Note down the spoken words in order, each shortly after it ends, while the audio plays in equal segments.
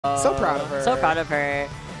So proud of her. So proud of her.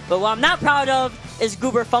 But what I'm not proud of is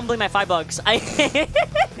Goober fumbling my $5.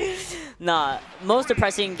 Nah, most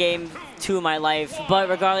depressing game 2 of my life. But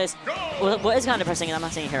regardless, what is kind of depressing, and I'm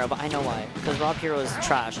not saying hero, but I know why. Because Rob Hero is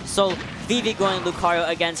trash. So Vivi going Lucario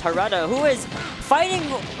against Hareta, who is fighting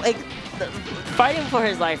for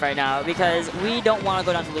his life right now, because we don't want to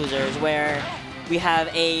go down to losers, where we have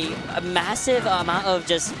a massive amount of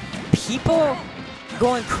just people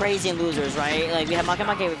going crazy in losers, right? Like, we have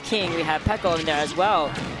Makemake with King, we have Pekko in there as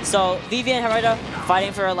well. So Vivi and Hareta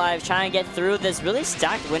fighting for her lives, trying to get through this really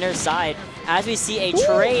stacked winner's side, as we see a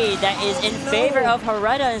trade that is in favor of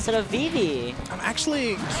Hareta instead of Vivi. I'm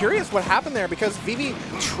actually curious what happened there, because Vivi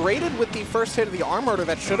traded with the first hit of the arm rotor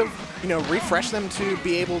that should have, you know, refreshed them to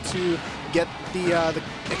be able to get the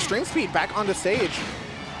extreme speed back onto stage.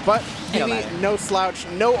 But Vivi, no slouch,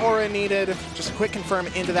 no aura needed. Just a quick confirm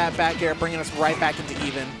into that back air, bringing us right back into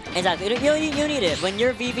even. Exactly. You need it. When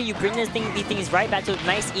you're Vivi, you bring these things right back to a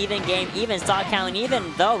nice even game, even stock count. And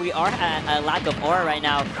even though we are at a lack of aura right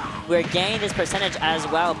now, we're gaining this percentage as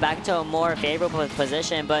well back to a more favorable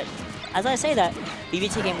position. But as I say that, Vivi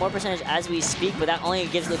taking more percentage as we speak, but that only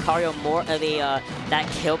gives Lucario more of a that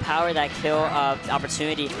kill power, that kill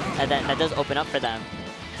opportunity that does open up for them.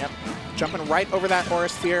 Yep. Jumping right over that Aura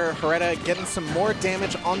Sphere. Hareta getting some more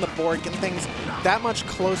damage on the board, getting things that much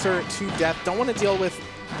closer to death. Don't want to deal with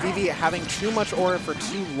Vivi having too much aura for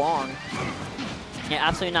too long. Yeah,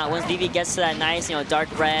 absolutely not. Once Vivi gets to that nice, you know,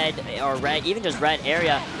 dark red or red, even just red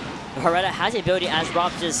area, Hareta has the ability, as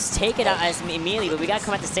Rob, to just take it out as immediately, but we got to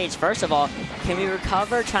come at the stage first of all. Can we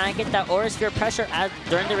recover, try and get that Aura Sphere pressure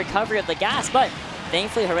during the recovery of the gas? But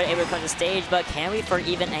thankfully, Hareta able to come to the stage, but can we for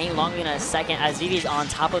even any longer than a second, as Vivi's on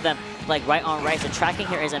top of them, like right on right. The tracking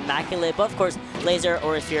here is immaculate, but of course, Laser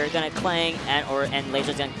or Sphere are gonna clang, and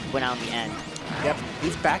Laser's gonna win out in the end. Yep,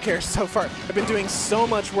 these back airs so far have been doing so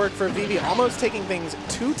much work for Vivi, almost taking things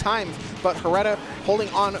 2 times, but Hareta holding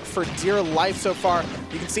on for dear life so far.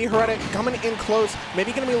 You can see Hareta coming in close,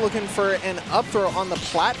 maybe gonna be looking for an up throw on the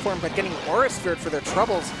platform, but getting Aura Sphered for their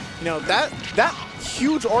troubles. You know, that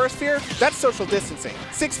huge Aura Sphere, that's social distancing.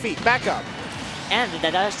 6 feet, back up. And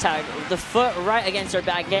the dash tag, the foot right against her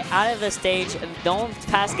back. Get out of the stage. Don't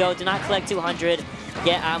pass go. Do not collect 200.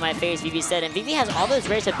 Get out of my face, Vivi said. And Vivi has all those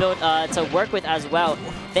raids to build to work with as well.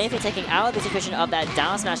 Thankfully taking out of the situation of that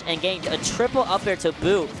down smash and getting a triple up air to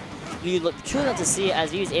boot. You truly love to see as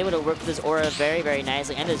Vivi is able to work with this aura very, very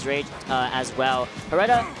nicely, and his rage as well.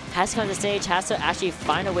 Hareta has to come to the stage, has to actually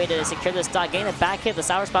find a way to secure the stock, getting the back hit, the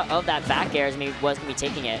sour spot of that back air was going to be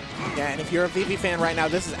taking it. Yeah, and if you're a Vivi fan right now,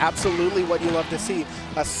 this is absolutely what you love to see.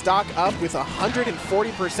 A stock up with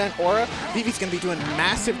 140% aura. Vivi's going to be doing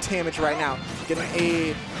massive damage right now. Getting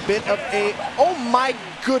a bit of a, oh my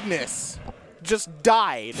goodness, just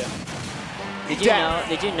died.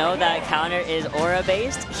 Did you know that counter is aura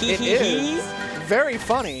based? It is. Very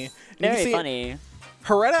funny. Very funny.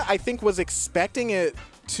 Hareta, I think, was expecting it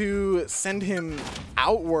to send him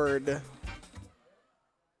outward,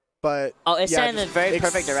 but it's sending in a very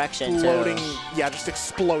perfect direction too. Yeah, just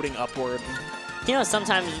exploding upward. You know,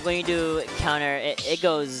 sometimes when you do counter, it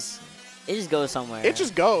just goes somewhere. It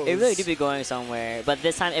just goes. It really do be going somewhere. But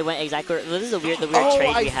this time it went exactly. This is the weird trade we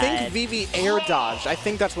had. I think Vivi air dodged. I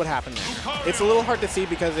think that's what happened there. It's a little hard to see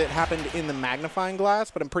because it happened in the magnifying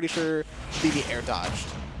glass, but I'm pretty sure Vivi air dodged.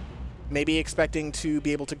 Maybe expecting to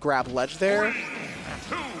be able to grab ledge there.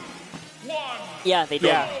 Yeah, they did.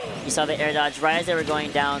 Yeah. You saw the air dodge right as they were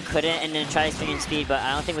going down. Couldn't, and then try to swing in speed. But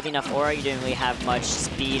I don't think with enough aura, you didn't really have much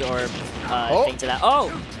speed or thing to that.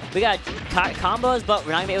 Oh! We got combos, but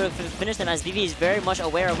we're not going to be able to finish them as Vivi is very much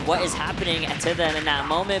aware of what is happening to them in that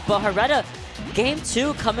moment. But Hareta, game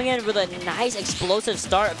 2, coming in with a nice explosive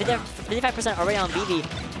start. 55% already on Vivi.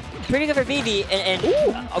 Pretty good for Vivi, and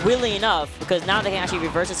weirdly enough, because now they can actually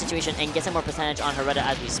reverse the situation and get some more percentage on Hareta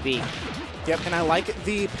as we speak. Yep, and I like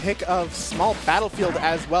the pick of small battlefield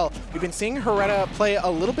as well. We've been seeing Hareta play a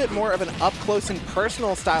little bit more of an up-close and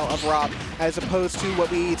personal style of Rob, as opposed to what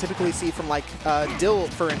we typically see from like Dill,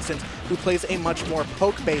 for instance, who plays a much more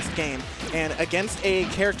poke-based game. And against a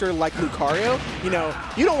character like Lucario, you know,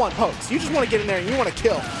 you don't want pokes. You just want to get in there and you want to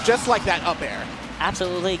kill, just like that up air.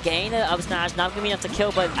 Absolutely, getting the up smash, not going to be enough to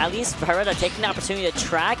kill, but at least Hareta taking the opportunity to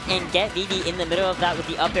track and get Vivi in the middle of that with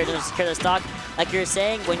the up air to secure the stock. Like you're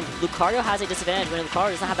saying, when Lucario has a disadvantage, when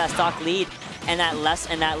Lucario does not have that stock lead and that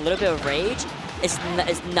little bit of rage, it's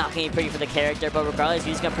not going to be pretty for the character. But regardless,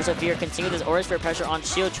 he's going to persevere, continue this Aura Sphere pressure on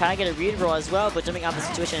Shield, try to get a read roll as well, but jumping out the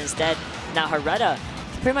situation instead. Now Hareta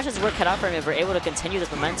pretty much has work cut out for him if we're able to continue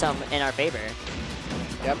this momentum in our favor.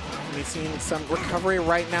 Yep, we've seen some recovery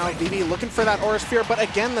right now. Vivi looking for that Aura Sphere, but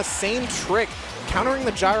again, the same trick. countering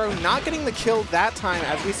the gyro, not getting the kill that time.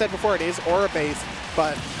 As we said before, it is aura base,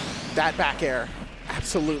 but that back air,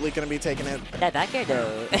 absolutely going to be taking it. That back air,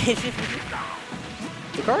 though.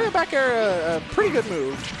 Lucario back air, a pretty good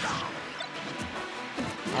move.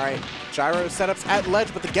 All right, gyro setups at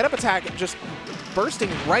ledge, but the get-up attack just bursting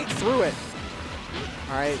right through it.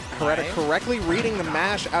 All right, Hareta correctly reading the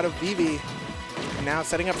mash out of Vivi. And now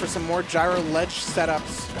setting up for some more gyro ledge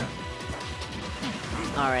setups.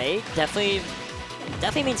 All right, definitely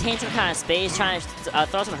maintain some kind of space, trying to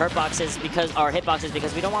throw some hitboxes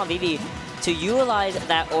because we don't want Vivi to utilize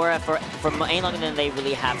that aura for any longer than they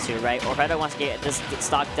really have to, right? Or Hareta wants to get this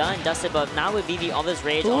stock done, dusted, but now with Vivi, all this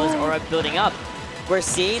rage, all this aura building up, we're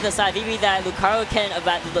seeing the side Vivi that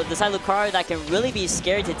Lucario that can really be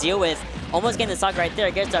scary to deal with. Almost getting the stock right there,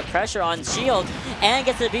 gets the pressure on shield, and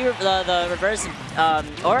gets the reverse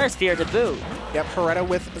aura sphere to boot. Yep, Hareta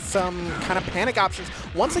with some kind of panic options.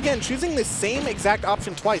 Once again, choosing the same exact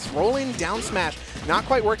option twice. Rolling down smash, not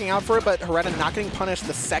quite working out for it, but Hareta not getting punished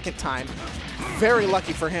the second time. Very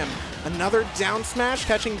lucky for him. Another down smash,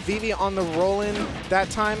 catching Vivi on the roll-in that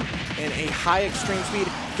time in a high extreme speed,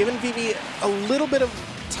 giving Vivi a little bit of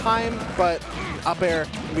time, but up air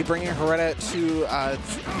will be bringing Hareta to,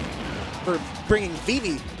 bringing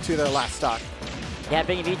Vivi to their last stock. Yeah,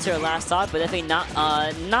 bringing Vivi to her last stock, but definitely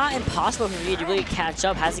not impossible for Vivi to really catch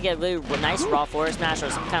up. Has to get a really nice raw forward smash or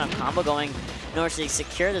some kind of combo going in order to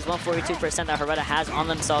secure this 142% that Hareta has on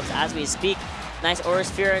themselves as we speak. Nice aura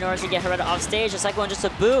sphere in order to get Hareta off stage. The second one just a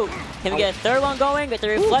boot. Can we get a third one going? With the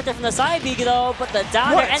reflector from the side B though, but the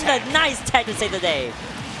downer and the nice tech to save the day.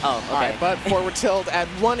 Oh, okay. All right, but forward tilt at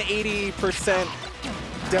 180%.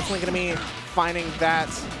 Definitely going to be finding that.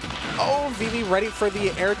 Oh, Vivi ready for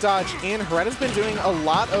the air dodge in. Hareta's been doing a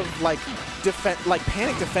lot of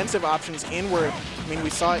panic defensive options inward. I mean, we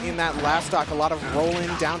saw it in that last stock, a lot of rolling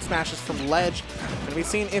down smashes from ledge. And we've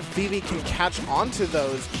seen if Vivi can catch onto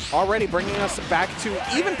those. Already bringing us back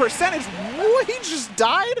to even percentage. What, he just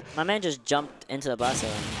died? My man just jumped into the blast zone.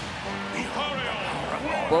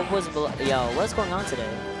 What's going on today?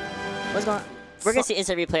 What's going on? We're going to see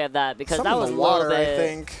instant replay of that because that was a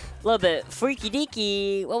little bit freaky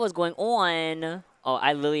deaky. What was going on? Oh,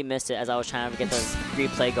 I literally missed it as I was trying to get the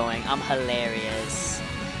replay going. I'm hilarious.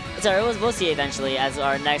 It's alright, we'll see eventually as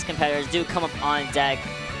our next competitors do come up on deck.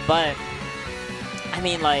 But, I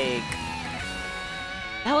mean, like,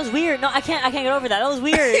 that was weird. No, I can't get over that. That was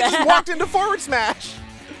weird. He just walked into forward smash.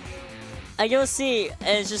 You'll see.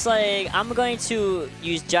 It's just like, I'm going to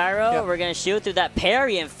use gyro. Yep. We're going to shoot through that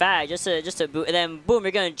parry, in fact, just to boot. And then, boom,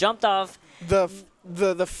 we're going to jump off. The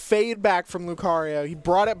fade back from Lucario. He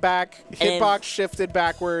brought it back, hitbox shifted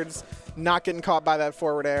backwards, not getting caught by that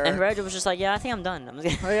forward air. And Hareta was just like, yeah, I think I'm done. I'm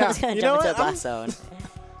just gonna jump into the blast zone.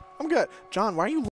 I'm good. John, why are you